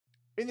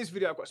In this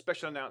video, I've got a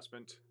special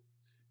announcement.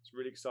 It's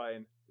really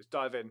exciting. Let's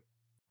dive in.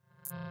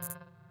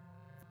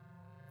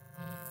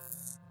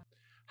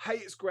 Hey,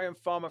 it's Graham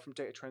Farmer from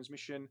Data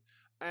Transmission,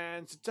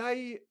 and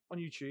today on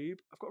YouTube,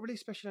 I've got a really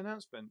special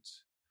announcement.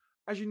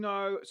 As you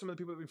know, some of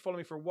the people that have been following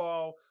me for a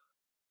while,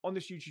 on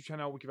this YouTube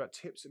channel, we give out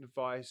tips and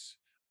advice,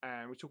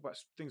 and we talk about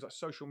things like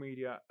social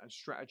media and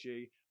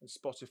strategy and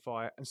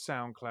Spotify and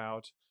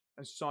SoundCloud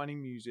and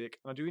signing music.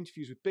 And I do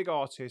interviews with big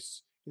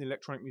artists in the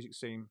electronic music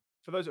scene.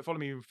 For those that follow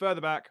me even further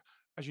back,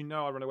 as you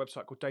know, I run a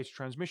website called Data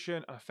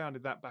Transmission, and I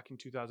founded that back in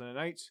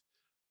 2008.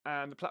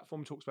 And the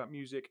platform talks about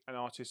music and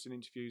artists and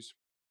interviews,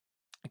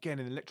 again,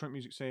 in the electronic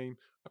music scene,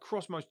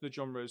 across most of the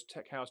genres: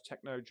 tech house,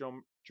 techno,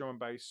 drum and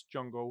bass,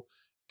 jungle,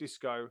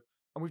 disco.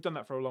 And we've done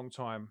that for a long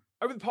time.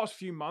 Over the past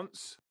few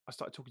months, I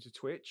started talking to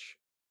Twitch,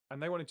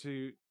 and they wanted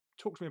to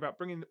talk to me about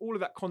bringing all of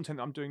that content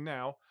that I'm doing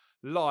now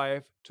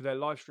live to their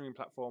live streaming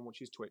platform,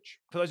 which is Twitch.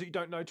 For those of you who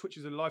don't know, Twitch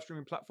is a live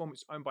streaming platform.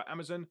 It's owned by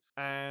Amazon,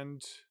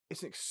 and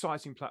it's an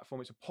exciting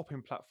platform. It's a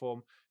popping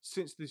platform.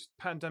 Since this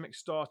pandemic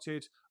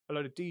started, a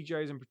load of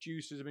DJs and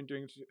producers have been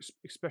doing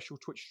special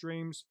Twitch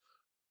streams.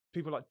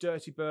 People like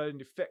Dirty Bird and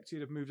Defected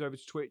have moved over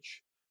to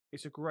Twitch.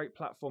 It's a great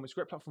platform. It's a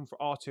great platform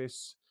for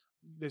artists.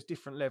 There's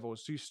different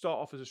levels. So you start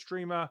off as a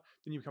streamer,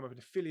 then you become an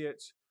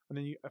affiliate, and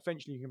then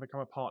eventually you can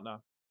become a partner.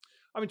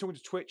 I've been talking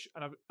to Twitch,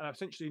 and I've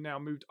essentially now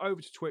moved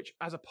over to Twitch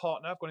as a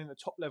partner. I've gone in the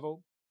top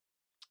level,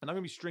 and I'm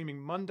going to be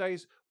streaming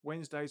Mondays,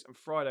 Wednesdays, and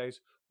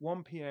Fridays,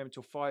 1 p.m.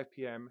 till 5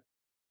 p.m.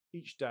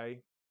 each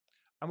day.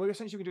 And we're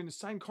essentially doing the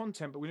same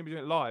content, but we're going to be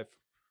doing it live.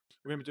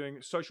 We're going to be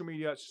doing social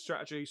media,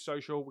 strategy,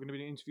 social. We're going to be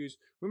doing interviews.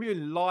 We're going to be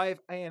doing live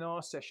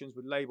A&R sessions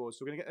with labels.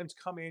 So we're going to get them to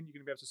come in. You're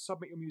going to be able to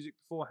submit your music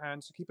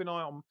beforehand. So keep an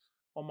eye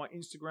on my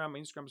Instagram. My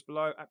Instagram's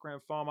below,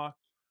 @GrahamFarmer.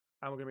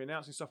 And we're going to be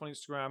announcing stuff on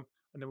Instagram.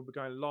 And then we'll be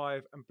going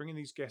live and bringing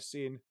these guests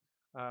in.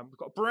 We've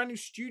got a brand new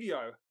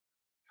studio.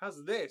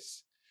 How's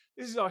this?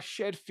 This is our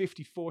Shed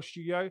 54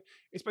 studio.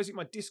 It's basically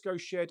my disco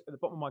shed at the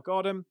bottom of my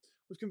garden.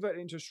 We've converted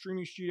it into a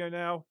streaming studio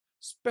now,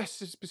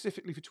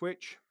 specifically for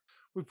Twitch.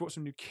 We've brought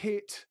some new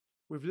kit.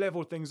 We've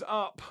leveled things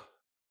up.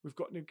 We've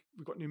got new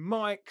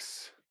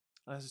mics.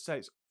 And as I say,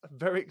 it's a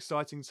very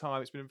exciting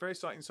time. It's been a very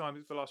exciting time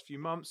for the last few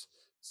months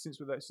since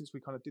we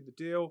kind of did the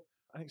deal.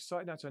 And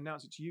excited now to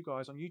announce it to you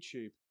guys on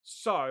YouTube.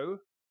 So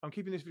I'm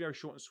keeping this video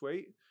short and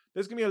sweet.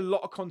 There's going to be a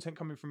lot of content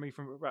coming from me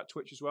about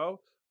Twitch as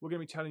well. We're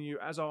going to be telling you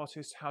as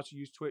artists how to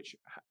use Twitch,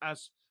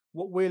 as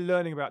what we're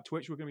learning about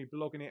Twitch. We're going to be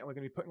blogging it, and we're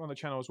going to be putting it on the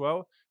channel as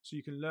well, so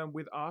you can learn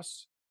with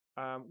us.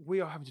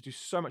 We are having to do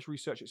so much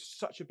research. It's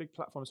such a big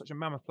platform, such a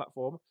mammoth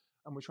platform,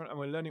 and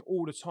we're learning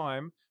all the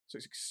time. So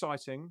it's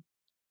exciting.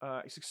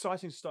 It's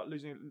exciting to start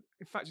losing.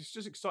 In fact, it's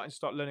just exciting to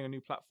start learning a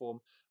new platform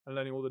and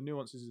learning all the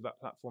nuances of that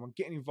platform and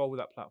getting involved with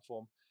that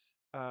platform.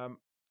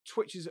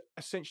 Twitch is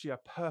essentially a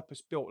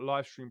purpose-built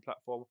live stream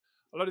platform.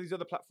 A lot of these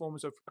other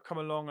platforms have come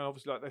along, and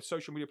obviously like their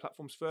social media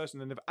platforms first,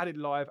 and then they've added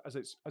live as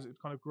it's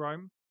kind of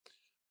grown.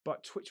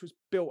 But Twitch was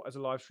built as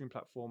a live stream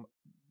platform.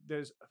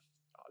 There's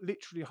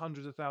literally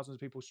hundreds of thousands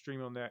of people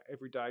streaming on there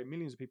every day,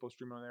 millions of people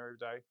streaming on there every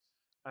day,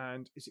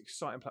 and it's an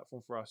exciting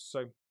platform for us.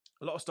 So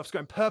a lot of stuff's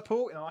going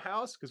purple in our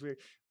house because we're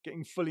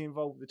getting fully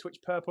involved with the Twitch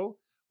purple.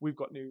 We've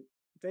got new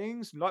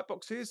things, light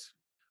boxes,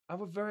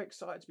 and we're very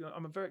excited to be.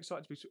 I'm very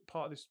excited to be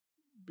part of this.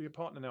 Be a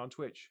partner now on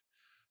Twitch.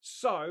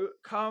 So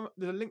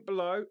there's a link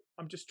below.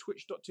 I'm just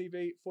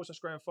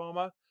twitch.tv/Graham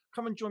Farmer.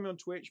 Come and join me on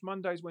Twitch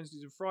Mondays,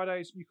 Wednesdays, and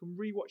Fridays. You can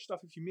rewatch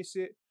stuff if you miss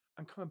it,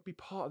 and come and be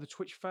part of the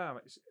Twitch fam.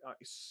 It's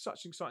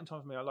such an exciting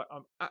time for me.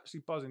 I'm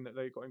actually buzzing that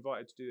they got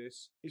invited to do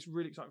this. It's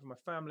really exciting for my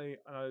family,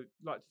 and I'd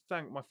like to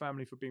thank my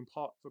family for being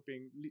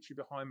literally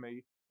behind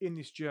me in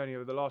this journey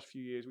over the last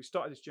few years. We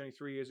started this journey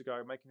 3 years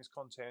ago, making this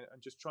content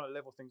and just trying to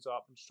level things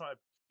up and just trying to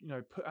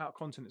put out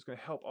content that's going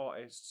to help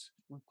artists.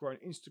 We've grown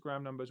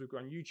Instagram numbers, we've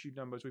grown YouTube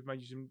numbers, we've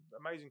made some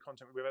amazing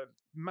content. We've had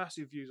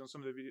massive views on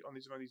some of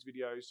these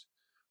videos.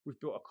 We've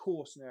built a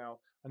course now,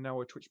 and now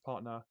we're a Twitch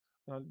partner.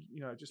 And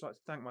I'd just like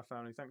to thank my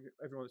family, thank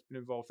everyone that's been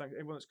involved, thank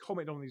everyone that's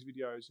commented on these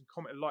videos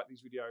and like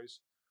these videos,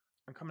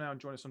 and come now and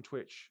join us on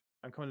Twitch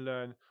and come and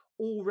learn.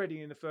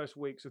 Already in the first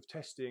weeks of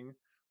testing,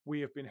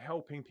 we have been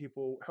helping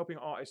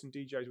artists and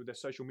DJs with their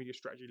social media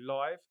strategy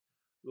live.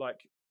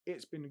 Like,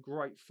 it's been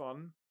great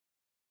fun.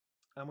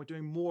 And we're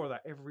doing more of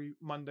that every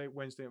Monday,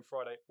 Wednesday, and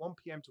Friday, 1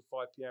 p.m. till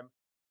 5 p.m.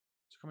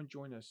 So come and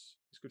join us.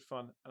 It's good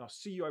fun. And I'll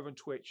see you over on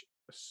Twitch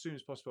as soon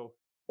as possible.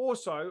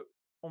 Also,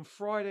 on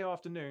Friday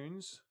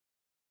afternoons,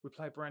 we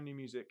play brand new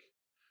music.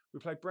 We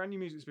play brand new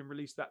music that's been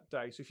released that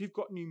day. So if you've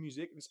got new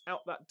music that's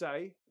out that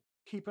day,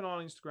 keep an eye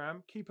on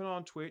Instagram, keep an eye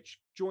on Twitch,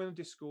 join the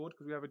Discord,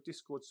 because we have a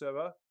Discord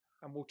server.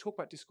 And we'll talk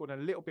about Discord in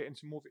a little bit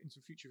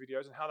into future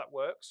videos and how that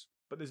works.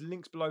 But there's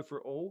links below for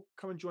it all.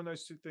 Come and join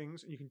those two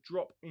things, and you can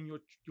drop in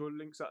your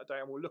links that day,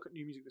 and we'll look at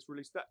new music that's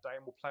released that day,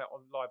 and we'll play it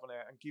on live on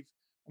air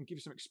and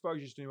give some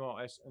exposures to new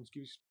artists and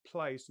give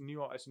plays to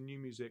new artists and new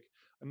music,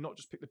 and not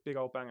just pick the big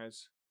old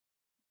bangers.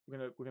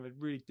 We're gonna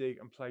really dig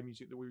and play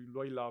music that we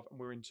really love and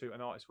we're into,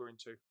 and artists we're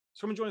into.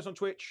 So come and join us on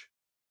Twitch.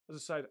 As I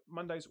said,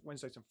 Mondays,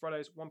 Wednesdays, and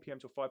Fridays, 1 p.m.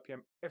 till 5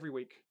 p.m. every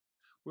week.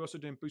 We're also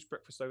doing Boost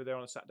Breakfast over there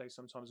on a Saturday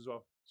sometimes as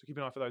well. So keep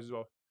an eye for those as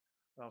well.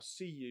 And I'll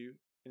see you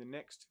in the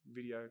next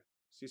video.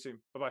 See you soon.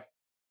 Bye-bye.